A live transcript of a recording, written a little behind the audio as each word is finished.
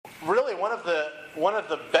really one of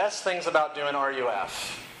the best things about doing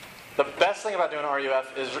RUF. The best thing about doing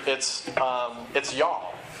RUF is it's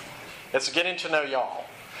y'all. It's getting to know y'all.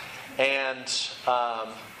 And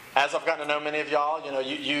as I've gotten to know many of y'all,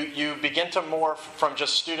 you begin to morph from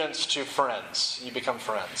just students to friends. You become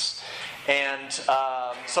friends. And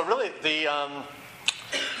so really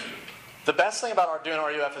the best thing about doing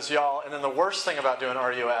RUF is y'all, and then the worst thing about doing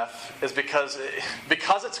RUF is because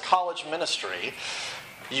it's college ministry,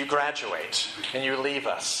 you graduate and you leave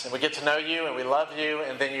us, and we get to know you and we love you,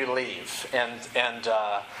 and then you leave, and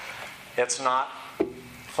it's not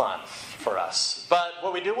fun for us. But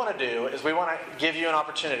what we do want to do is we want to give you an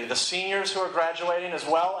opportunity. The seniors who are graduating, as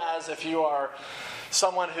well as if you are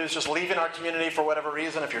someone who's just leaving our community for whatever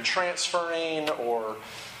reason, if you're transferring or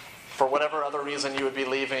for whatever other reason you would be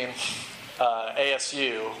leaving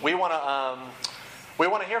ASU, we want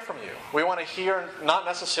to hear from you. We want to hear not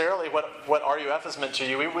necessarily what RUF has meant to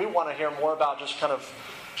you. We want to hear more about just kind of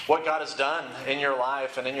what God has done in your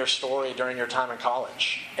life and in your story during your time in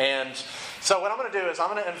college. And so what I'm going to do is I'm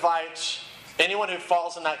going to invite anyone who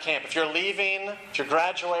falls in that camp. If you're leaving, if you're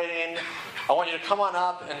graduating, I want you to come on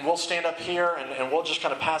up, and we'll stand up here, and we'll just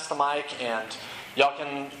kind of pass the mic, and y'all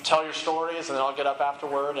can tell your stories, and then I'll get up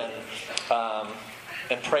afterward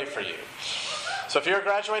and pray for you. So if you're a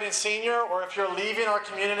graduating senior, or if you're leaving our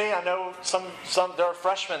community, I know some there are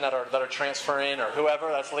freshmen that are transferring, or whoever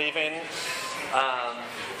that's leaving.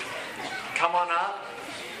 Come on up.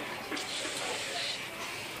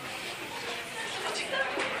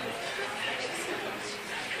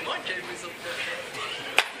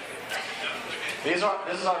 This is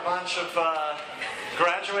our bunch of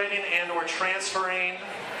graduating and or transferring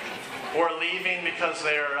or leaving because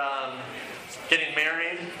they're getting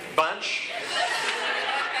married bunch.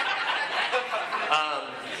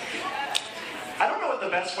 I don't know what the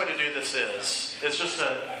best way to do this is. It's just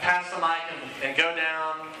to pass the mic and go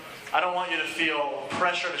down. I don't want you to feel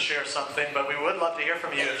pressure to share something, but we would love to hear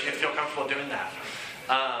from you if you feel comfortable doing that.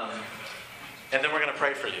 And then we're going to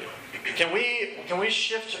pray for you. Can we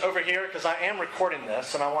shift over here, because I am recording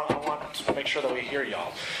this and I want to make sure that we hear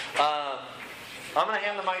y'all. I'm going to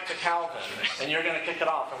hand the mic to Calvin, and you're going to kick it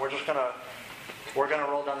off, and we're going to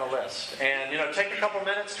roll down the list. And take a couple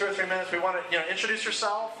minutes, 2 or 3 minutes. We want to introduce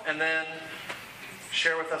yourself and then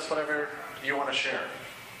share with us whatever you want to share.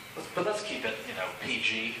 But let's keep it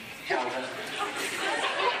PG. Calvin.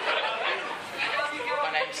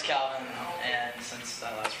 My name's Calvin, and since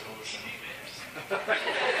I last ruled this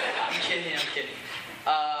I'm kidding.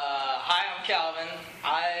 Hi, I'm Calvin.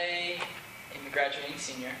 I am a graduating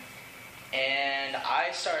senior, and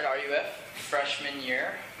I started RUF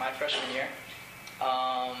my freshman year,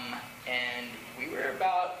 and we were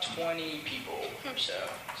about 20 people or so.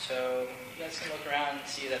 So you guys can look around and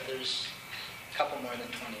see that there's a couple more than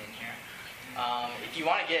 20 in here. If you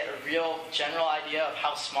want to get a real general idea of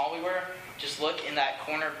how small we were, just look in that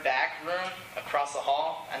corner back room across the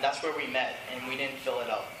hall, and that's where we met, and we didn't fill it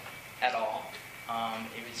up at all.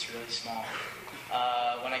 It was really small.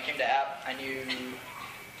 When I came to App, I knew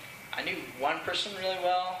one person really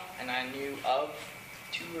well, and I knew of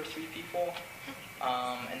 2 or 3 people.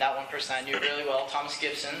 And that one person I knew really well, Thomas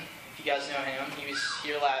Gibson. If you guys know him, he was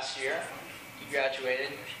here last year. He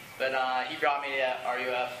graduated, but he brought me to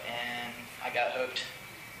RUF, and I got hooked,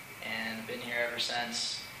 and been here ever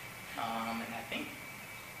since. And I think,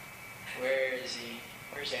 where is he?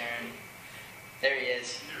 Where's Aaron? There he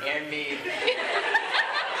is, Aaron Mead. He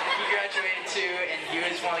graduated too, and he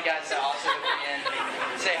was one of the guys that also hooked me in.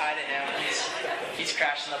 Say hi to him. He's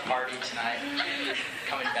crashing the party tonight,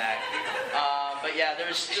 coming back. But yeah,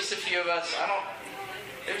 there's just a few of us.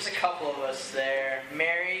 There's a couple of us there.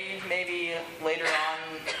 Mary, maybe later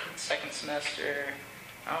on, second semester.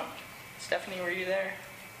 Stephanie, were you there?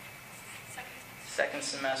 Second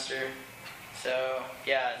semester. So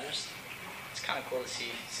yeah, it's kind of cool to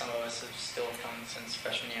see some of us have still come since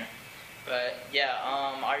freshman year. But yeah,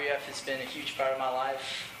 RUF has been a huge part of my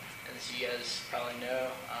life, as you guys probably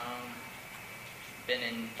know. Been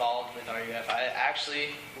involved with RUF. I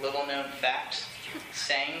actually, little known fact,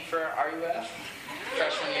 sang for RUF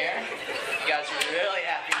freshman year. You guys are really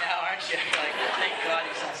happy now, aren't you? Like, thank God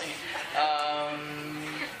he's not singing.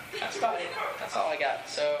 That's about it. That's all I got.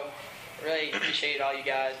 So, really appreciate all you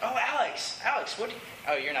guys. Oh, Alex, what?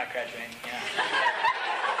 Oh, you're not graduating. Yeah.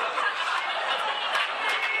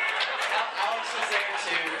 Alex was there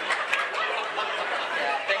too.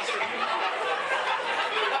 Yeah, thanks for.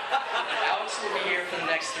 Alex will be here for the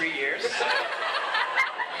next 3 years. So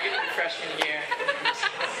you're getting freshman year.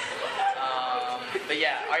 But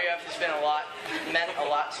yeah, RUF has been meant a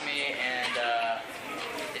lot to me, and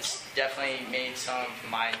it's definitely made some of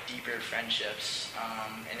my deeper friendships,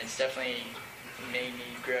 and it's definitely made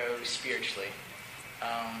me grow spiritually.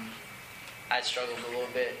 I struggled a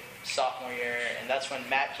little bit sophomore year, and that's when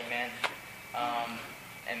Matt came in,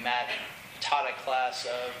 and Matt taught a class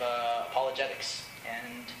of apologetics,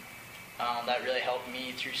 and that really helped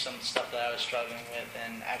me through some stuff that I was struggling with,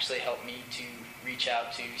 and actually helped me to reach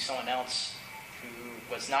out to someone else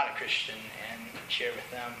who was not a Christian and share with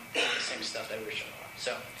them the same stuff that we were struggling with.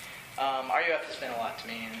 So RUF has been a lot to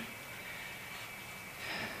me, and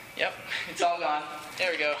yep, it's all gone.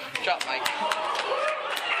 There we go. Drop mic.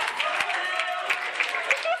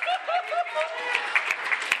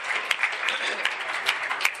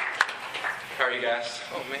 How are you guys?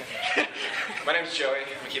 Oh man. My name's Joey. I'm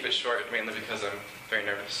going to keep it short mainly because I'm very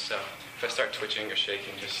nervous. So if I start twitching or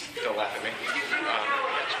shaking, just don't laugh at me.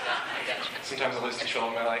 Sometimes I lose control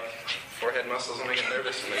of my forehead muscles when I get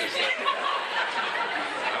nervous, and they're just I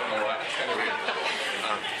don't know why. It's kind of weird.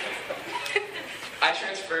 I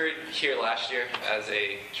transferred here last year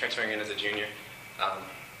transferring in as a junior.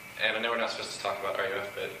 And I know we're not supposed to talk about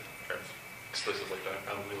RUF, or exclusively, but I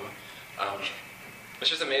probably will. It's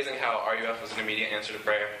just amazing how RUF was an immediate answer to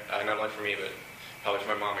prayer, not only for me, but probably for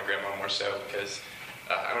my mom and grandma more so, because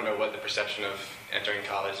I don't know what the perception of entering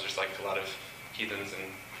college, there's a lot of heathens,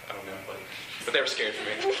 and I don't know, but they were scared for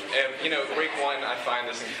me. And, week one, I find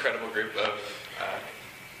this incredible group of,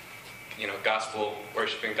 gospel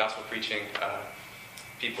worshiping, gospel preaching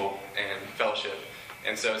people and fellowship.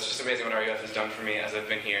 And so it's just amazing what RUF has done for me as I've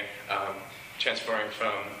been here, transferring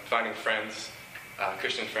from finding friends,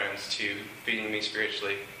 Christian friends, to feeding me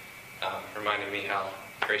spiritually, reminding me how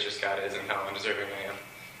gracious God is and how undeserving I am.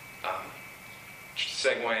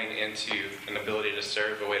 Segueing into an ability to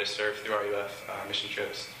serve, a way to serve through RUF, mission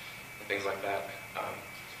trips, and things like that.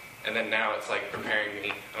 And then now it's preparing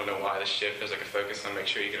me. I don't know why this shift. There's a focus on make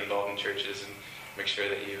sure you get involved in churches and make sure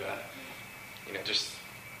that you, just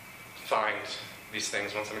find these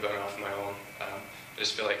things once I'm going off on my own. I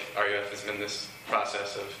just feel like RUF has been this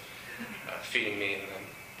process of feeding me and then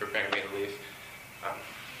preparing me to leave.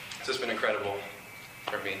 So it's been incredible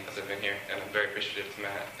for me as I've been here, and I'm very appreciative to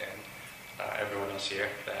Matt and everyone else here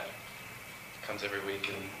that comes every week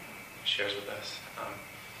and shares with us.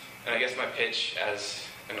 And I guess my pitch as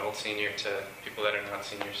an old senior to people that are not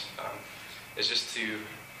seniors is just to,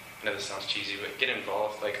 I know this sounds cheesy, but get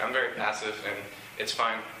involved. I'm very passive, and it's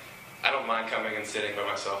fine. I don't mind coming and sitting by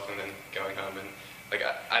myself and then going home, and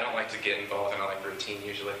I don't like to get involved in a routine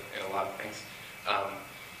usually in a lot of things.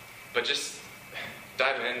 But just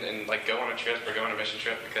dive in and go on a trip or go on a mission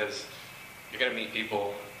trip, because you're going to meet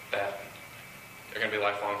people that are going to be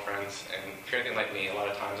lifelong friends. And if you're anything like me, a lot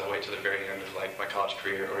of times I wait to the very end of my college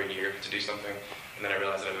career or a year to do something, and then I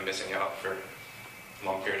realize that I've been missing out for a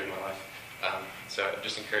long period of my life. So I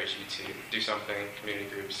just encourage you to do something, community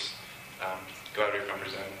groups, go out of your comfort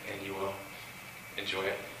zone, and you will enjoy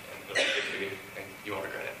it. It'll be good for you, and you won't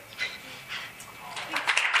regret it.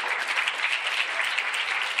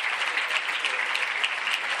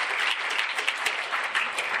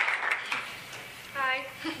 Hi,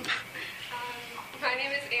 my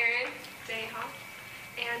name is Erin Dayhoff,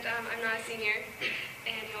 and I'm not a senior,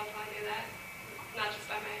 and you all probably know that, not just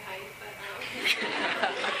by my height, but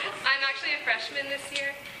I'm actually a freshman this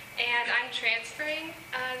year, and I'm transferring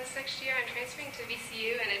this next year. I'm transferring to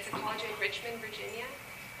VCU, and it's a college in Richmond, Virginia.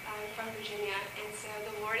 From Virginia, and so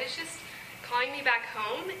the Lord is just calling me back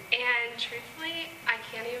home, and truthfully, I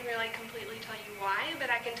can't even really completely tell you why,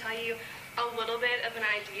 but I can tell you a little bit of an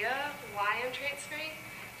idea of why I'm transferring.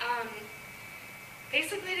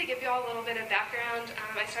 Basically, to give you all a little bit of background,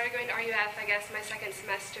 I started going to RUF, I guess, my second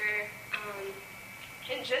semester,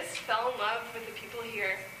 and just fell in love with the people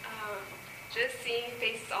here. Just seeing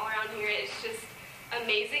faces all around here, it's just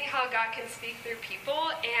amazing how God can speak through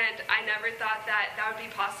people, and I never thought that would be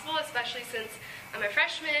possible, especially since I'm a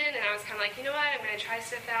freshman, and I was kind of like, you know what, I'm going to try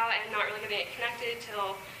stuff out, and I'm not really going to get connected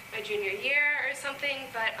till my junior year or something,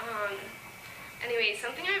 but anyway,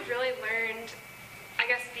 something I've really learned, I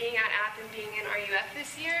guess, being at App and being in RUF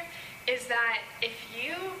this year, is that if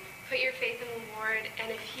you put your faith in the Lord,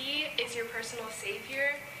 and if He is your personal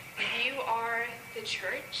Savior, you are the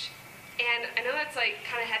church. And I know that's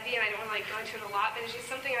kind of heavy, and I don't want to go into it a lot, but it's just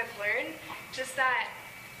something I've learned. Just that,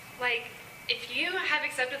 if you have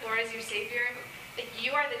accepted the Lord as your Savior,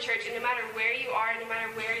 you are the church, and no matter where you are, no matter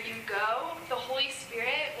where you go, the Holy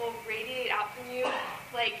Spirit will radiate out from you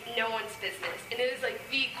like no one's business. And it is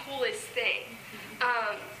the coolest thing.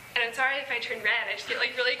 And I'm sorry if I turn red. I just get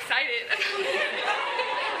really excited.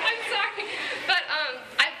 I'm sorry. But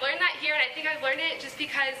I've learned that here, and I think I've learned it just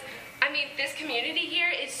because I'm mean, this community here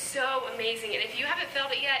is so amazing. And if you haven't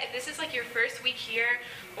felt it yet, if this is like your first week here,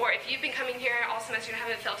 or if you've been coming here all semester and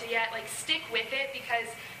haven't felt it yet, like stick with it, because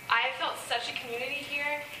I have felt such a community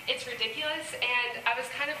here. It's ridiculous. And I was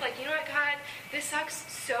kind of like, you know what, God, this sucks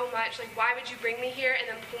so much. Like, why would you bring me here and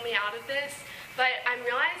then pull me out of this? But I'm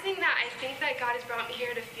realizing that I think that God has brought me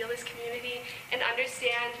here to feel this community and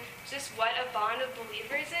understand just what a bond of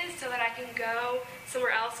believers is, so that I can go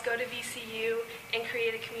somewhere else, go to VCU, and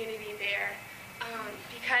create a community there.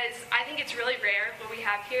 Because I think it's really rare what we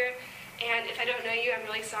have here. And if I don't know you, I'm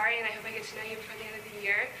really sorry, and I hope I get to know you before the end of the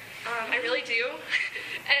year. I really do.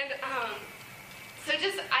 And so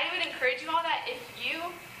I would encourage you all that if you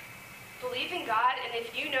believe in God, and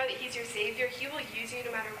if you know that He's your Savior, He will use you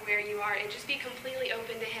no matter where you are, and just be completely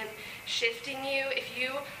open to Him shifting you. If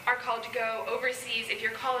you are called to go overseas, if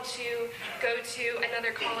you're called to go to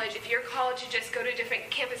another college, if you're called to just go to a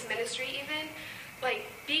different campus ministry even, like,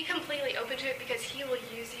 be completely open to it, because He will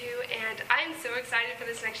use you. And I'm so excited for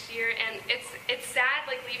this next year, and it's sad,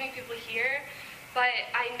 like, leaving people here, but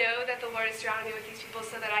I know that the Lord is surrounding me with these people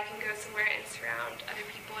so that I can go somewhere and surround other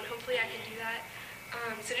people, and hopefully I can do that.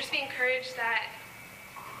 So just be encouraged that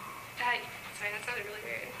sorry, that sounded really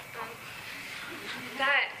weird.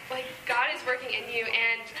 That, like, God is working in you,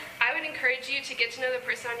 and I would encourage you to get to know the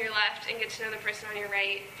person on your left and get to know the person on your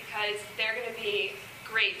right, because they're going to be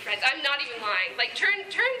great friends. I'm not even lying. Like, turn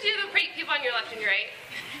to the people on your left and your right.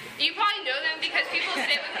 You probably know them because people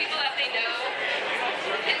sit with people that they know,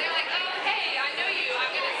 and they're like, oh, hey, I know you,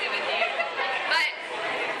 I'm going to sit with you. But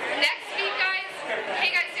next week, guys,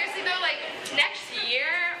 hey guys, seriously though, like, next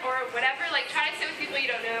year or whatever, like, try to sit with people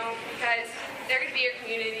you don't know, because they're going to be your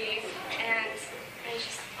community, and it's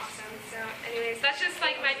just awesome. So anyways, that's just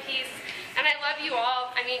like my piece, and I love you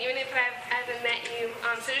all. I mean, even if I haven't met you,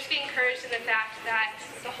 so just be encouraged in the fact that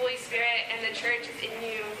the Holy Spirit and the church is in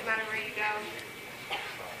you no matter where you go.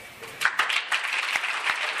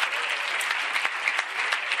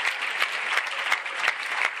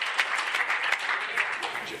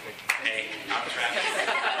 Hey, I'm Travis.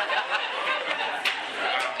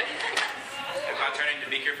 If I turn into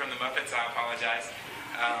Beaker from the Muppets, I apologize.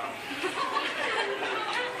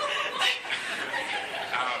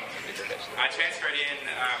 I transferred in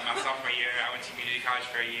my sophomore year. I went to community college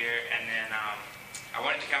for a year, and then I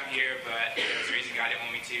wanted to come here, but there was a reason God didn't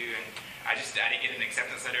want me to, and I didn't get an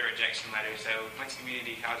acceptance letter or rejection letter, so went to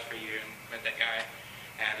community college for a year and met that guy,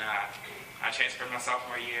 and I transferred my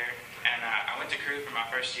sophomore year, and I went to Crew for my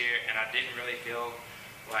first year, and I didn't really feel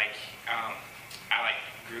like I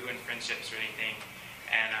grew in friendships or anything,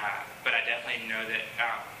 and but I definitely know that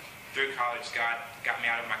through college, God got me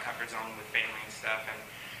out of my comfort zone with family and stuff, and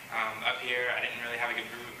up here, I didn't really have a good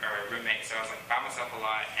roommate, so I was like by myself a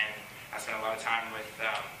lot, and I spent a lot of time with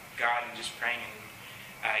God and just praying and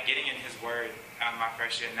getting in His Word my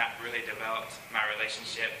first year, and that really developed my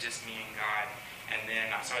relationship, just me and God. And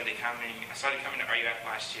then I started coming to RUF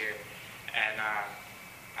last year, and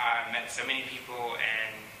I met so many people,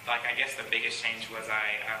 and like I guess the biggest change was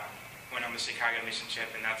I went on the Chicago mission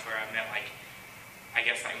trip, and that's where I met my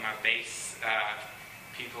base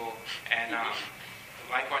people, and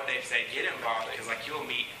like what they've said, get involved, because like you'll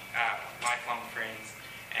meet lifelong friends,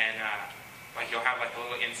 and like you'll have like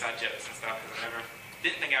little inside jokes and stuff. Because I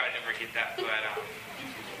didn't think I would ever get that, but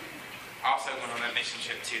also went on that mission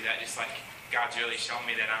trip too. That just like God's really shown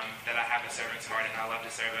me that I have a servant's heart, and I love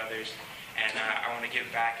to serve others, and I want to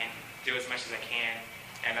give back and do as much as I can.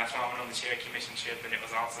 And that's why I went on the Cherokee mission trip, and it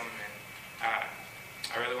was awesome. And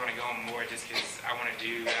I really want to go on more, just because I want to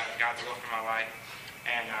do God's will for my life.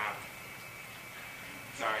 And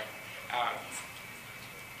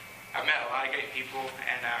I've met a lot of great people,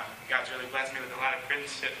 and God's really blessed me with a lot of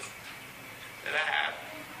friendships that I have.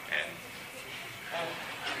 And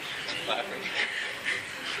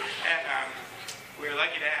we're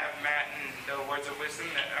lucky to have Matt and the words of wisdom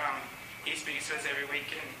that he speaks to us every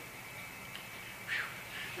week. And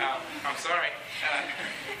I'm sorry,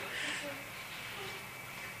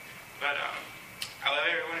 but I love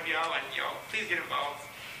every one of y'all, and y'all please get involved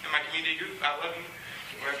in my community group. I love you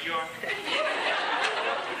wherever you are.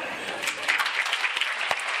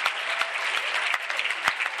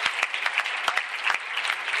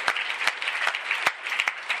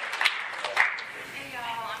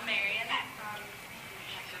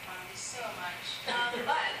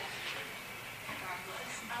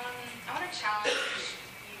 I want to challenge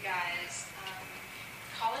you guys.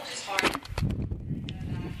 College is hard.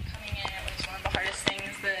 Coming in, it was one of the hardest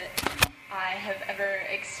things that I have ever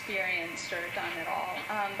experienced or done at all.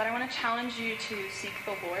 But I want to challenge you to seek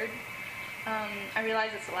the Lord I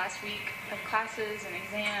realized it's the last week of classes and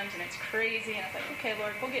exams, and it's crazy. And I was like, okay,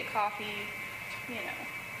 Lord, we'll get coffee,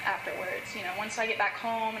 afterwards. Once I get back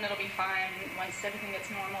home, and it'll be fine. Once everything gets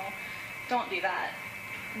normal, don't do that.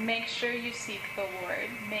 Make sure you seek the Lord.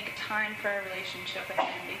 Make time for a relationship with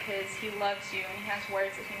Him, because He loves you, and He has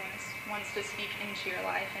words that He wants to speak into your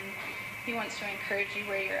life, and He wants to encourage you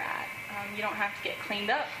where you're at. You don't have to get cleaned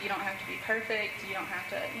up. You don't have to be perfect. You don't have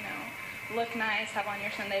to, look nice, have on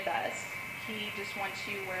your Sunday best. He just wants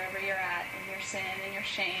you wherever you're at, in your sin and your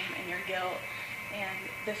shame and your guilt and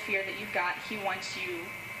the fear that you've got. He wants you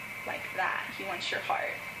like that. He wants your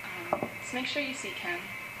heart. So make sure you seek Him,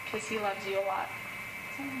 because He loves you a lot.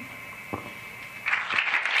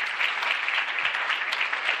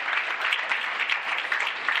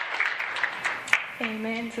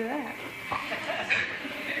 Amen to that.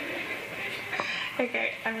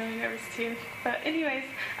 Okay, I'm really nervous too. But anyways,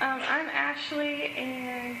 I'm Ashley,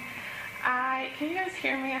 and can you guys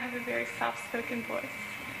hear me? I have a very soft-spoken voice.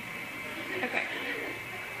 Okay.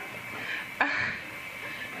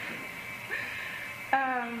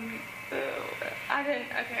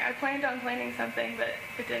 I planned on planning something, but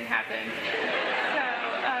it didn't happen.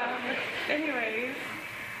 So, anyways,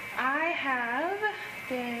 I have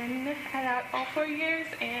been at all 4 years,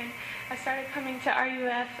 and I started coming to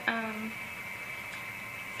RUF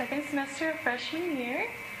second semester of freshman year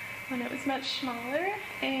when it was much smaller,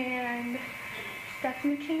 and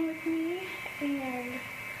Stephanie came with me and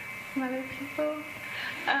some other people.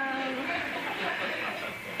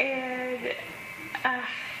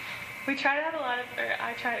 We tried out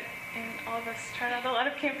and all of us tried out a lot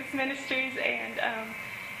of campus ministries, and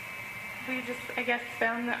we just, I guess,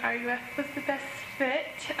 found that RUF was the best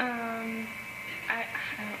fit. I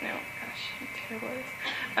don't know. Gosh, I'm terrible at this.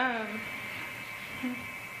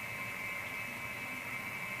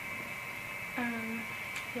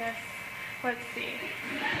 Yes. Let's see.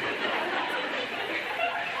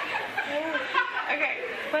 Okay,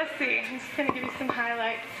 let's see. I'm just going to give you some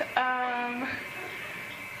highlights.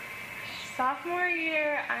 Sophomore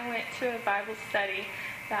year, I went to a Bible study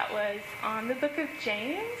that was on the book of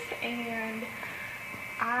James, and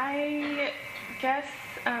I guess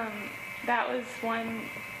that was one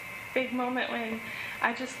big moment when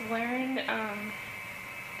I just learned,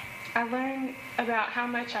 I learned about how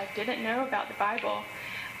much I didn't know about the Bible,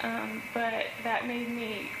 but that made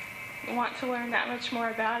me want to learn that much more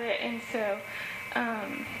about it. And so,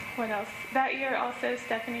 what else? That year also,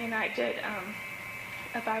 Stephanie and I did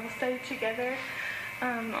a Bible study together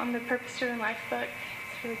on the Purpose Driven Life book.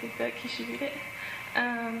 It's a really good book. You should read it.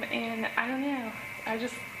 And I don't know. I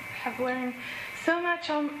just have learned so much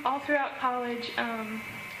all throughout college.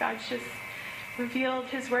 God's just revealed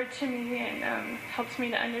His Word to me and helped me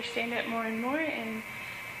to understand it more and more. And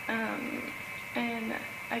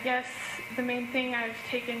I guess the main thing I've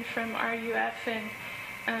taken from RUF and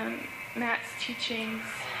Matt's teachings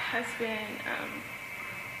has been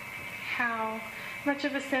how much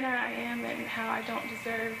of a sinner I am and how I don't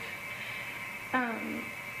deserve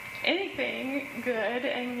anything good,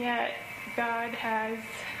 and yet God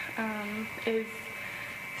is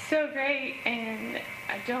so great, and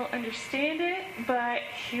I don't understand it, but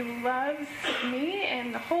He loves me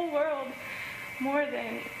and the whole world more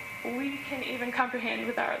than we can even comprehend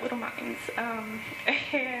with our little minds.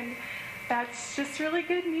 And that's just really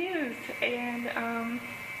good news. And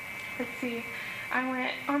let's see, I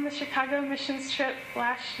went on the Chicago missions trip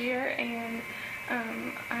last year, and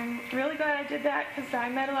I'm really glad I did that because I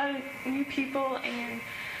met a lot of new people, and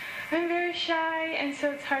I'm very shy, and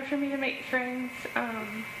so it's hard for me to make friends,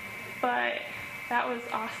 but that was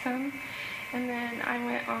awesome. And then I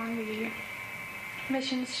went on the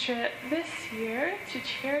missions trip this year to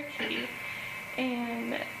Cherokee,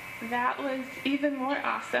 and that was even more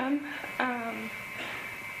awesome.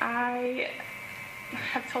 I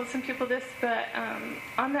have told some people this, but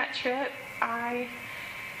on that trip, I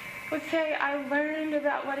would say I learned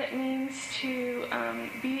about what it means to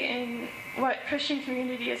be in what Christian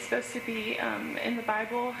community is supposed to be in the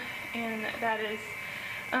Bible, and that is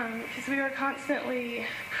because we were constantly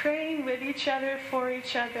praying with each other, for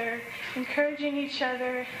each other, encouraging each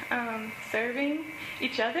other, serving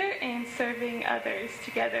each other, and serving others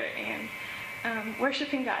together, and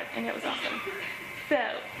worshiping God, and it was awesome. So,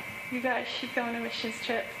 you guys should go on a missions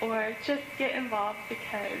trip or just get involved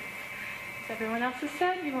because, as everyone else has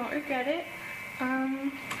said, you won't regret it.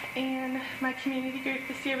 And my community group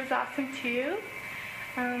this year was awesome too.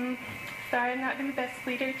 Sorry I'm not the best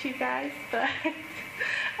leader to you guys, but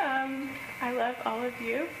I love all of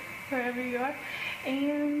you, wherever you are.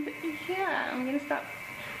 And yeah, I'm going to stop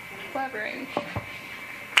blabbering.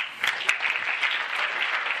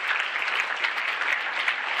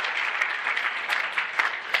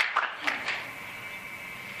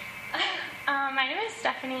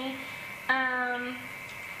 Stephanie.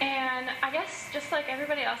 And I guess just like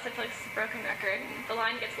everybody else, I feel like it's a broken record. The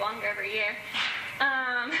line gets longer every year.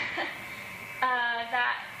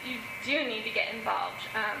 That you do need to get involved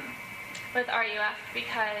with RUF,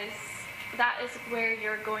 because that is where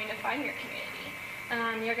you're going to find your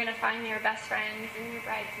community. You're going to find your best friends and your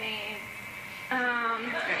bridesmaids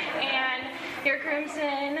and your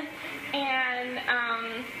groomsmen, and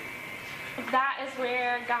that is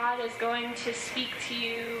where God is going to speak to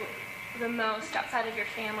you the most outside of your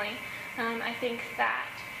family. I think that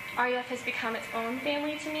RUF has become its own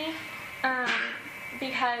family to me,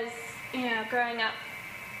 because, growing up,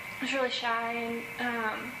 I was really shy and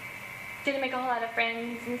didn't make a whole lot of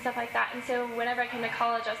friends and stuff like that. And so whenever I came to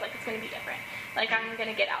college, I was like, it's going to be different. Like, I'm going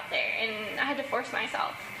to get out there. And I had to force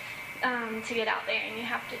myself to get out there, and you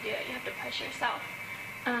have to do it. You have to push yourself.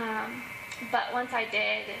 But once I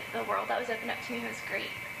did, the world that was opened up to me was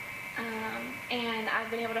great. And I've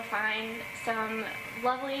been able to find some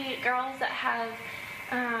lovely girls that have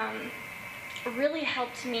really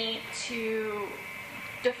helped me to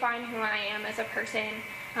define who I am as a person.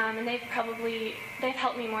 And they've helped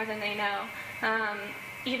me more than they know.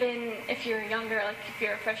 Even if you're younger, like if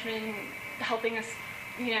you're a freshman, helping us,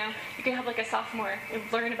 you can help like a sophomore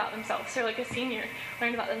learn about themselves, or like a senior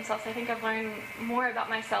learn about themselves. I think I've learned more about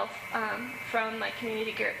myself from my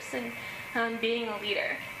community groups and being a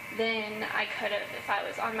leader than I could have if I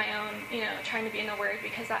was on my own, trying to be in the Word,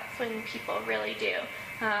 because that's when people really do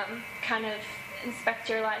kind of inspect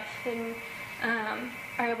your life and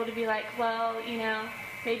are able to be like, well,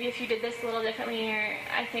 maybe if you did this a little differently, or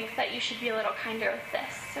I think that you should be a little kinder with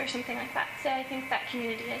this, or something like that. So I think that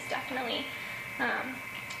community is definitely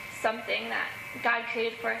something that God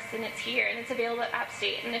created for us, and it's here, and it's available at App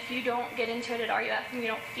State. And if you don't get into it at RUF and you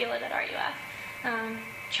don't feel it at RUF,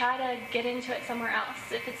 try to get into it somewhere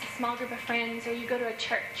else. If it's a small group of friends, or you go to a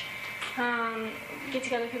church, get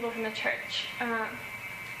together with people from the church.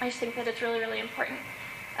 I just think that it's really, really important.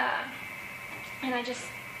 And I just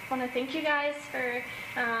want to thank you guys for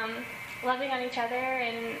loving on each other,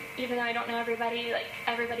 and even though I don't know everybody, like,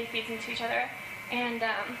 everybody feeds into each other. And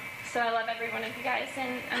so I love every one of you guys,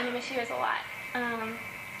 and I'm going to miss you guys a lot.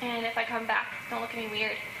 And if I come back, don't look at me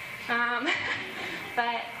weird.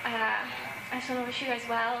 But I just want to wish you guys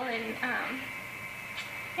well, and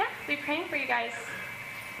yeah, be praying for you guys.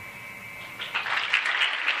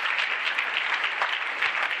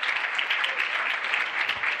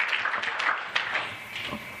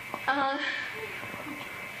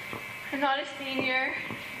 I'm not a senior.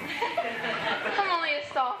 I'm only a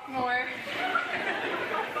sophomore.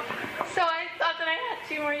 So I thought that I had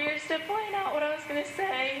 2 more years to plan out what I was going to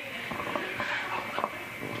say.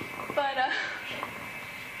 But,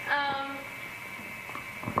 I'm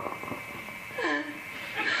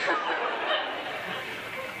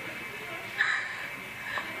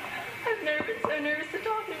so nervous to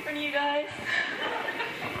talk in front of you guys.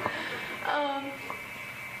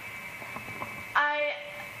 I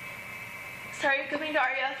started coming to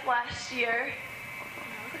RUF last year when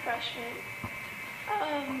I was a freshman.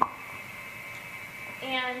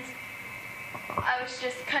 And I was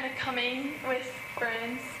just kind of coming with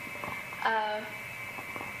friends.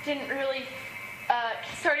 Didn't really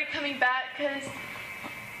started coming back because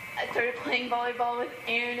I started playing volleyball with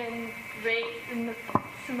Aaron and Ray and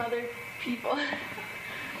some other people.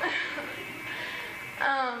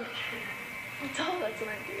 That's what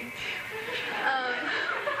I'm doing too.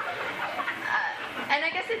 And I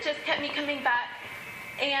guess it just kept me coming back.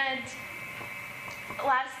 And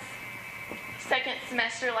second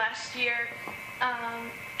semester last year, I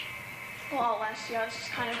was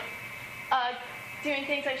just kind of doing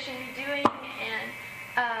things I shouldn't be doing,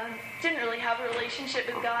 and didn't really have a relationship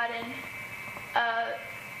with God. And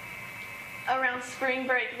around spring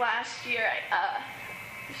break last year,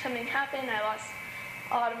 something happened. I lost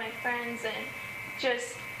a lot of my friends, and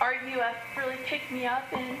just RUF really picked me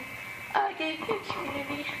up and gave me a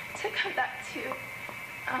community to come back to.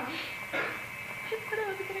 I thought I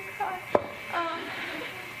was going to cry.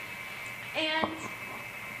 And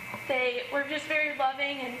they were just very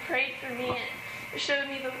loving and prayed for me and showed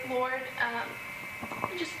me the Lord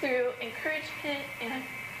just through encouragement and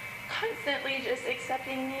constantly just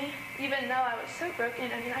accepting me, even though I was so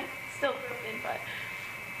broken. I mean, I'm still broken, but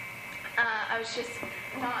I was just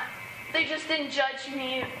not, they just didn't judge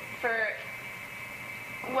me for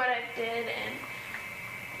what I did, and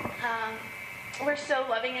were so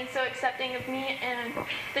loving and so accepting of me, and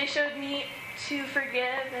they showed me to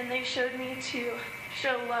forgive, and they showed me to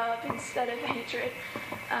show love instead of hatred.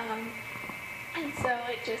 And so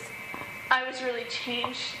I was really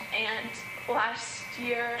changed, and last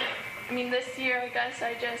year, this year, I guess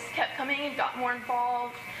I just kept coming and got more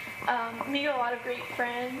involved. Made a lot of great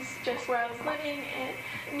friends just where I was living and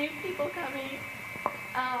new people coming.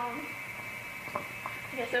 I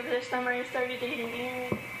guess over the summer I started dating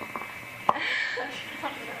Aaron.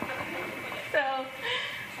 So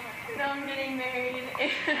now I'm getting married.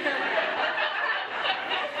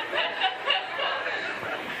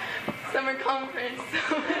 Summer conference.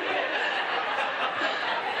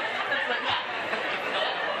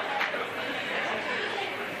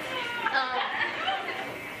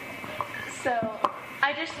 So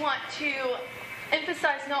I just want to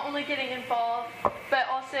emphasize not only getting involved, but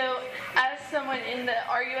also as someone in the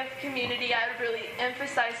RUF community, I would really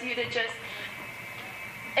emphasize you to just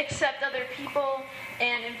accept other people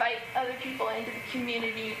and invite other people into the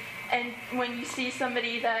community. And when you see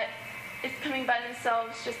somebody that is coming by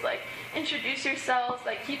themselves, just like introduce yourselves,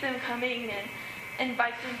 like keep them coming and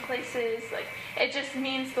invite them places. Like it just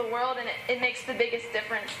means the world, and it makes the biggest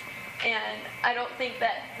difference. And I don't think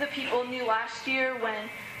that the people knew last year when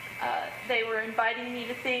they were inviting me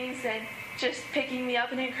to things and just picking me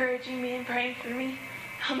up and encouraging me and praying for me,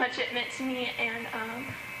 how much it meant to me, and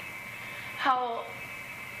how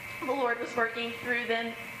the Lord was working through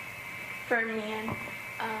them for me. And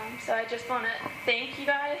so I just want to thank you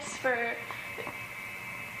guys for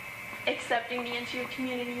accepting me into your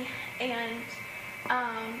community and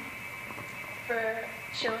for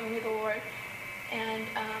showing me the Lord. And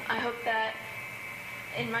I hope that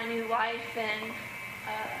in my new life and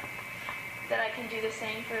that I can do the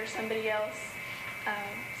same for somebody else.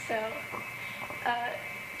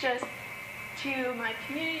 Just to my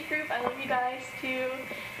community group, I love you guys. To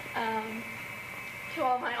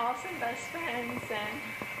all my awesome best friends and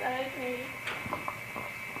that I've made,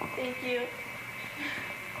 thank you.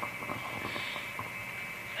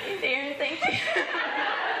 And Aaron, thank you.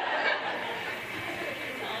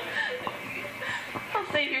 I'll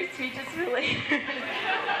save your speeches for later.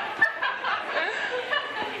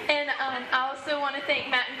 And I also want to thank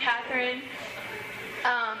Matt and Catherine.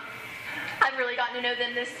 I've really gotten to know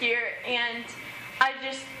them this year, and I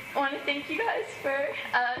just want to thank you guys for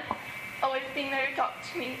always being there to talk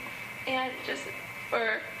to me and just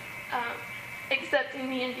for accepting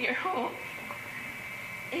me into your home.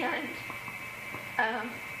 And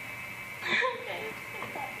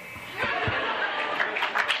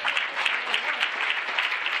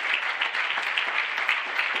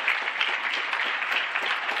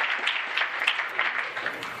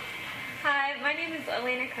Hi, my name is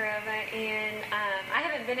Elena Karova, and I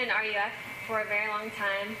haven't been in RUF for a very long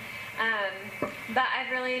time, but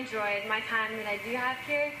I've really enjoyed my time that I do have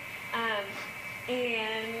here,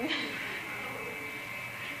 and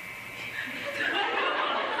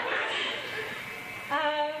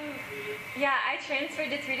yeah, I transferred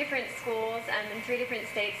to 3 different schools in 3 different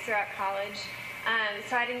states throughout college,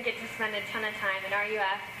 so I didn't get to spend a ton of time in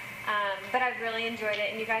RUF, but I've really enjoyed it,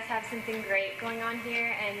 and you guys have something great going on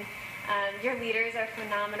here, and your leaders are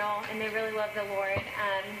phenomenal, and they really love the Lord.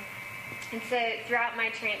 And so throughout my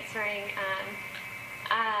transferring,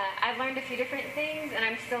 I've learned a few different things, and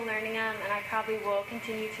I'm still learning them, and I probably will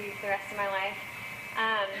continue to for the rest of my life.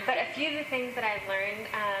 But a few of the things that I've learned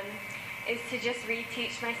is to just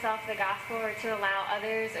reteach myself the gospel, or to allow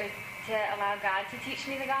others, or to allow God to teach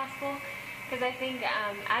me the gospel. Because I think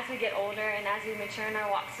as we get older and as we mature in our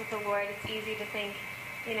walks with the Lord, it's easy to think,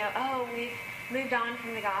 oh, we've moved on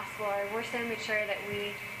from the gospel, or we're so mature that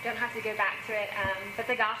we don't have to go back to it. But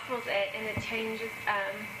the gospel's it, and it changes.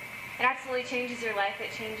 It absolutely changes your life.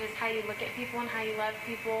 It changes how you look at people and how you love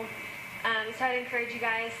people. So I'd encourage you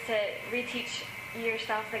guys to reteach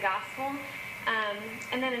yourself the gospel.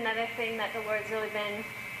 And then another thing that the Lord's really been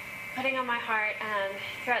putting on my heart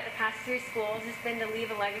throughout the past 3 schools has been to leave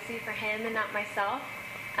a legacy for Him and not myself.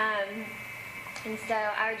 And so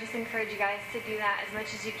I would just encourage you guys to do that as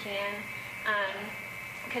much as you can.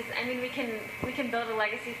 Because we can build a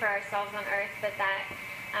legacy for ourselves on earth, but that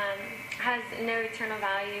has no eternal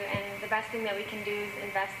value, and the best thing that we can do is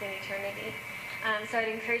invest in eternity. So I'd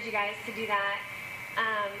encourage you guys to do that.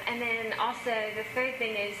 And then also the third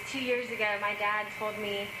thing is 2 years ago my dad told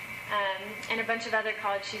me, and a bunch of other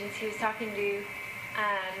college students he was talking to,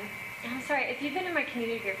 I'm sorry, if you've been in my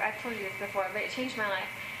community group, I've told you this before, but it changed my life,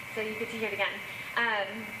 so you get to hear it again.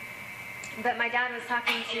 But my dad was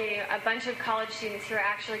talking to a bunch of college students who are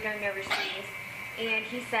actually going overseas, and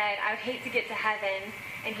he said, I would hate to get to heaven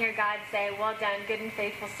and hear God say, well done, good and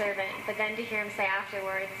faithful servant, but then to hear Him say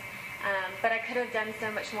afterwards, but I could have done so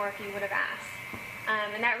much more if you would have asked.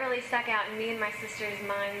 And that really stuck out in me and my sister's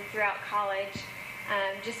mind throughout college,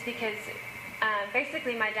 just because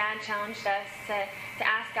basically my dad challenged us to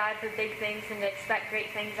ask God for big things and to expect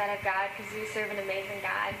great things out of God, because we serve an amazing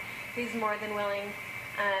God who's more than willing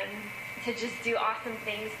to just do awesome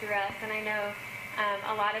things through us. And I know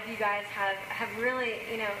a lot of you guys have really,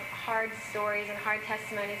 hard stories and hard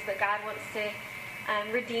testimonies, but God wants to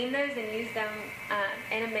redeem those and use them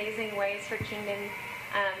in amazing ways for kingdom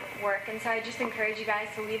work. And so I just encourage you guys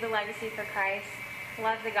to leave a legacy for Christ,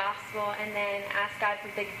 love the gospel, and then ask God for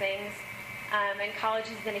big things. And college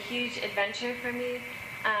has been a huge adventure for me.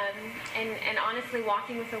 And honestly,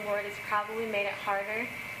 walking with the Lord has probably made it harder.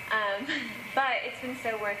 But it's been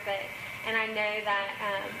so worth it. And I know that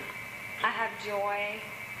I have joy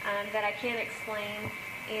that I can't explain.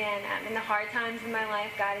 And in the hard times in my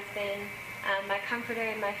life, God has been my comforter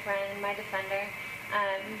and my friend and my defender.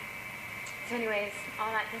 So anyways,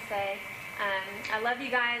 all that to say, I love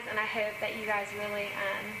you guys, and I hope that you guys really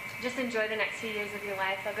just enjoy the next few years of your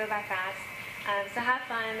life. They'll go by fast. So have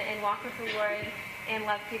fun and walk with the Lord and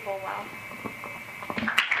love people well.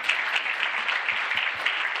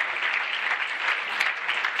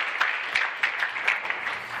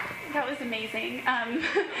 That was amazing.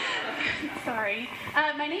 Sorry.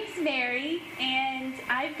 My name's Mary, and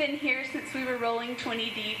I've been here since we were rolling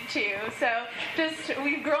 20 deep, too. So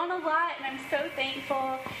we've grown a lot, and I'm so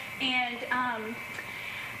thankful. And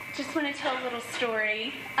just want to tell a little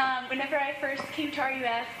story. Whenever I first came to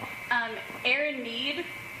RUF, Aaron Mead,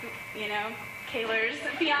 Kaylor's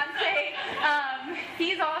fiance,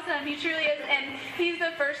 he's awesome. He truly is. And he's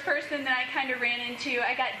the first person that I kind of ran into.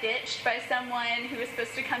 I got ditched by someone who was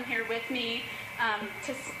supposed to come here with me.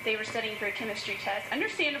 They were studying for a chemistry test.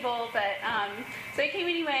 Understandable, but so I came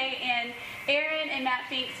anyway. And Aaron and Matt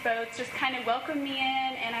Finks both just kind of welcomed me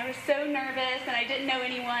in. And I was so nervous, and I didn't know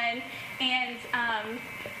anyone. And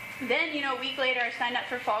then, a week later, I signed up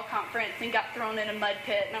for fall conference and got thrown in a mud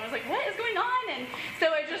pit. And I was like, what is going on? And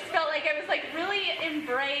so I just felt like I was really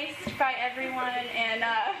embraced by everyone, and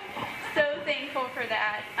so thankful for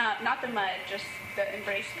that. Not the mud, just the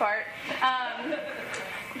embrace part.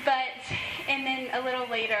 And then a little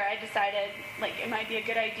later, I decided, it might be a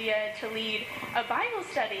good idea to lead a Bible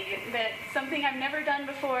study. That's something I've never done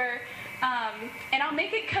before. And I'll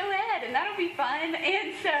make it co-ed, and that'll be fun.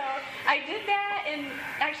 And so I did that, and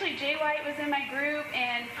actually Jay White was in my group,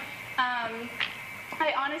 and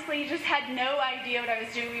I honestly just had no idea what I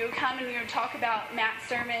was doing. We would come and we would talk about Matt's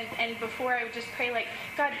sermons, and before I would just pray,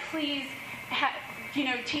 God, please,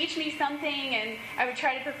 teach me something, and I would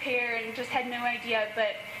try to prepare and just had no idea.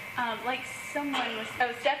 But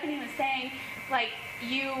Stephanie was saying,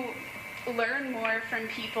 you learn more from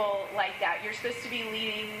people like that. You're supposed to be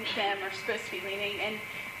leading them, or supposed to be leading, and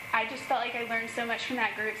I just felt like I learned so much from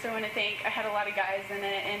that group. So I had a lot of guys in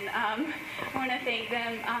it, and I want to thank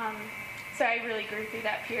them. So I really grew through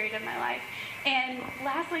that period of my life. And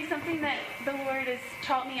lastly, something that the Lord has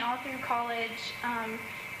taught me all through college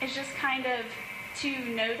is just kind of to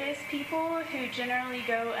notice people who generally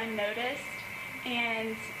go unnoticed.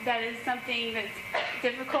 And that is something that's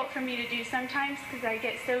difficult for me to do sometimes, because I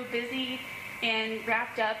get so busy and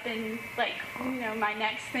wrapped up in my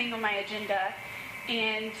next thing on my agenda.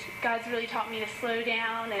 And God's really taught me to slow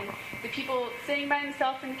down, and the people sitting by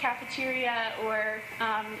themselves in the cafeteria, or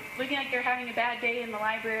looking like they're having a bad day in the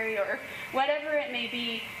library, or whatever it may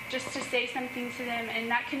be, just to say something to them, and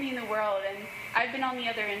that can mean the world. And I've been on the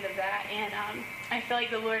other end of that, and I feel like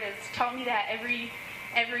the Lord has taught me that every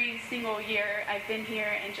single year I've been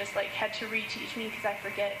here, and just had to reteach me because I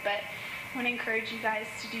forget. But I want to encourage you guys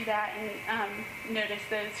to do that, and notice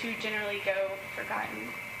those who generally go forgotten.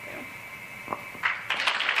 So.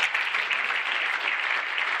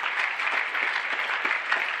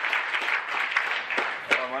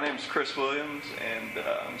 My name's Chris Williams, and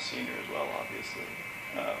I'm a senior as well, obviously.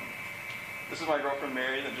 This is my girlfriend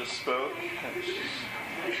Mary that just spoke.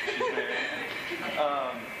 She's Mary.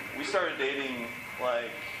 We started dating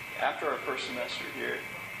after our first semester here.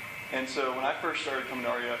 And so when I first started coming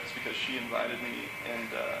to RUF, it's because she invited me. And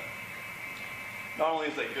not only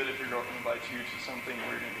is that good if your girlfriend invites you to something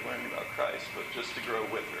where you're going to be learning about Christ, but just to grow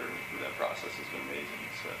with her through that process has been amazing.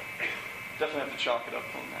 So definitely have to chalk it up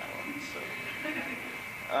on that one. So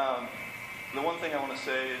the one thing I want to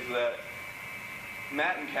say is that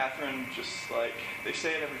Matt and Catherine just they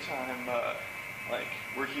say it every time,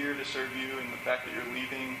 we're here to serve you, and the fact that you're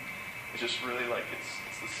leaving is just really it's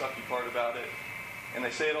the sucky part about it. And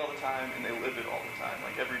they say it all the time, and they live it all the time,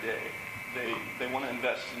 every day. They want to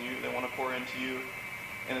invest in you, they want to pour into you.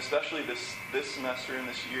 And especially this semester and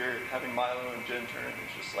this year, having Milo and Jen turn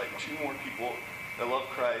is just two more people that love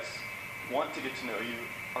Christ, want to get to know you,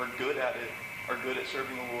 are good at it, are good at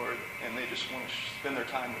serving the Lord, and they just want to spend their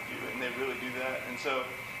time with you, and they really do that. And so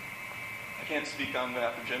I can't speak on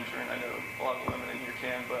behalf of Jen Turn. I know a lot of the women in here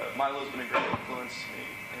can, but Milo's been a great influence to me,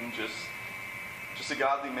 and just a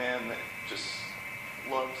godly man that just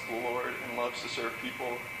loves the Lord and loves to serve people.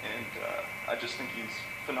 And I just think he's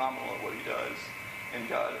phenomenal at what he does, and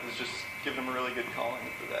God has just given him a really good calling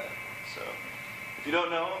for that. So if you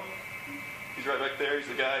don't know him, he's right back there. He's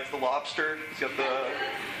the guy. He's the lobster. He's got the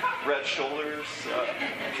red shoulders,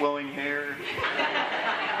 flowing hair.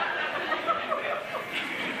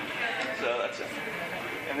 So that's it.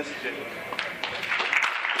 And this is Jake.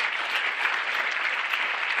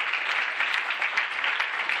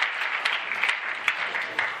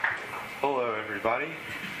 Hello, everybody.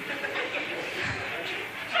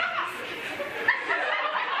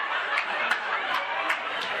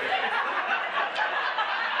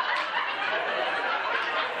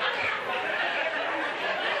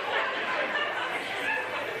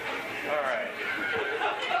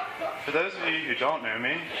 For those of you who don't know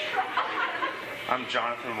me, I'm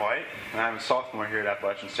Jonathan White, and I'm a sophomore here at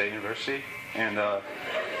Appalachian State University. And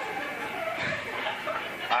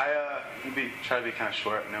try to be kind of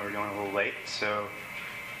short. I know we're going a little late, so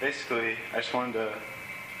basically, I just wanted to.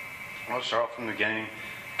 I'll start off from the beginning.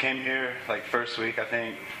 Came here like first week, I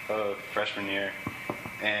think, of freshman year,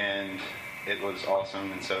 and it was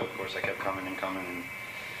awesome. And so, of course, I kept coming and coming, and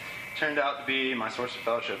it turned out to be my source of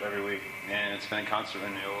fellowship every week. And it's been a constant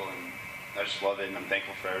renewal, and I just love it. And I'm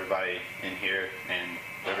thankful for everybody in here and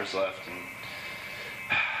whoever's left. And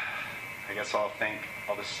I guess I'll thank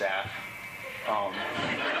all the staff.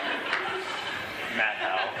 Matt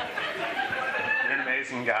Howell, you're an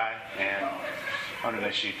amazing guy, and I'm going to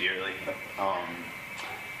miss you dearly.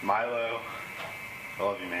 Milo, I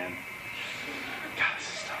love you, man. God,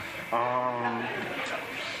 this is tough.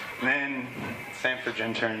 And then, same for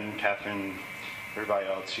Jen Turn, Catherine, everybody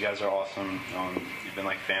else. You guys are awesome. You've been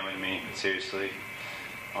like family to me, seriously.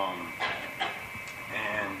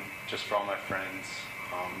 And just for all my friends,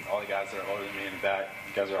 all the guys that are older than me in the back,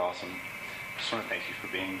 you guys are awesome. Just want to thank you for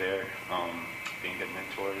being there, being good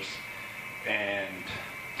mentors, and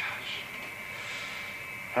gosh,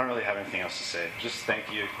 I don't really have anything else to say. Just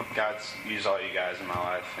thank you. God's used all you guys in my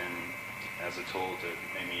life and as a tool to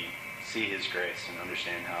make me see His grace and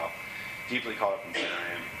understand how deeply caught up in sin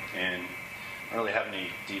I am. And I don't really have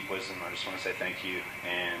any deep wisdom. I just want to say thank you,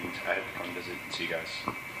 and I hope to come visit and see you guys.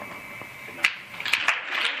 Good night.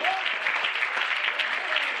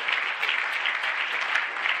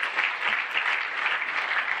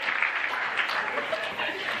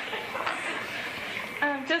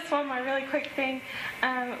 Just one more really quick thing.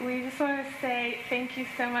 We just want to say thank you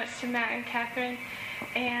so much to Matt and Catherine,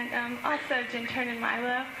 and also Jen Turn and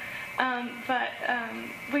Milo. But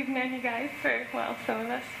we've known you guys for, well, some of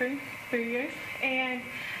us for 3 years, and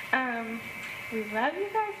we love you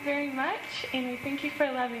guys very much, and we thank you for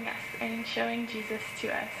loving us and showing Jesus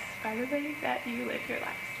to us by the way that you live your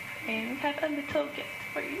lives. And we have a little gift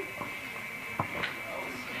for you.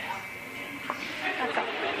 That's all.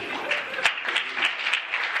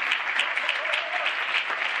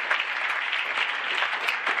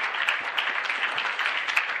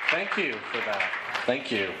 Thank you for that.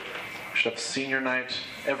 Thank you. We should have senior night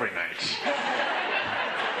every night.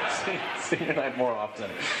 Senior night more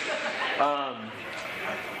often. I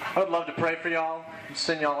would love to pray for y'all,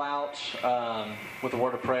 send y'all out with a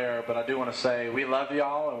word of prayer, but I do want to say we love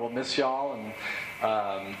y'all and we'll miss y'all, and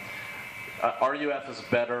RUF is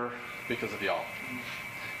better because of y'all.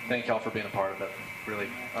 Thank y'all for being a part of it, really.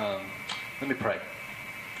 Let me pray.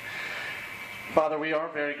 Father, we are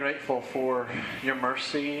very grateful for your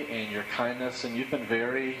mercy and your kindness, and you've been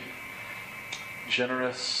very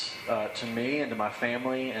generous to me and to my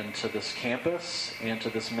family and to this campus and to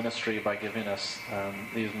this ministry by giving us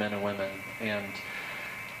these men and women. And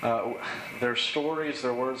their stories,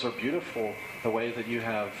 their words are beautiful, the way that you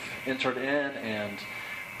have entered in and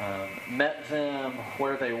met them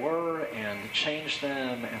where they were and changed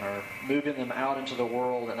them and are moving them out into the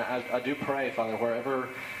world. And I do pray, Father, wherever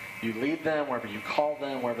you lead them, wherever you call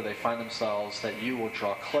them, wherever they find themselves, that you will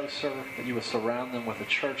draw closer, that you will surround them with a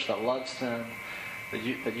church that loves them,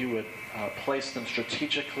 that you would place them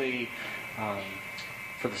strategically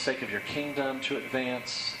for the sake of your kingdom to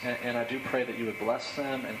advance. And I do pray that you would bless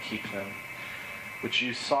them and keep them. Would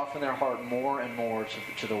you soften their heart more and more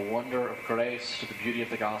to the wonder of grace, to the beauty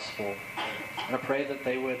of the gospel. And I pray that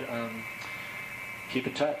they would keep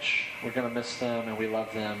in touch. We're going to miss them, and we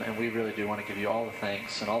love them, and we really do want to give you all the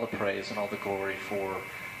thanks and all the praise and all the glory for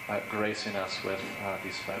gracing us with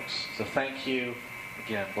these folks. So thank you.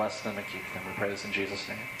 Again, bless them and keep them. We pray this in Jesus'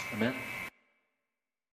 name. Amen.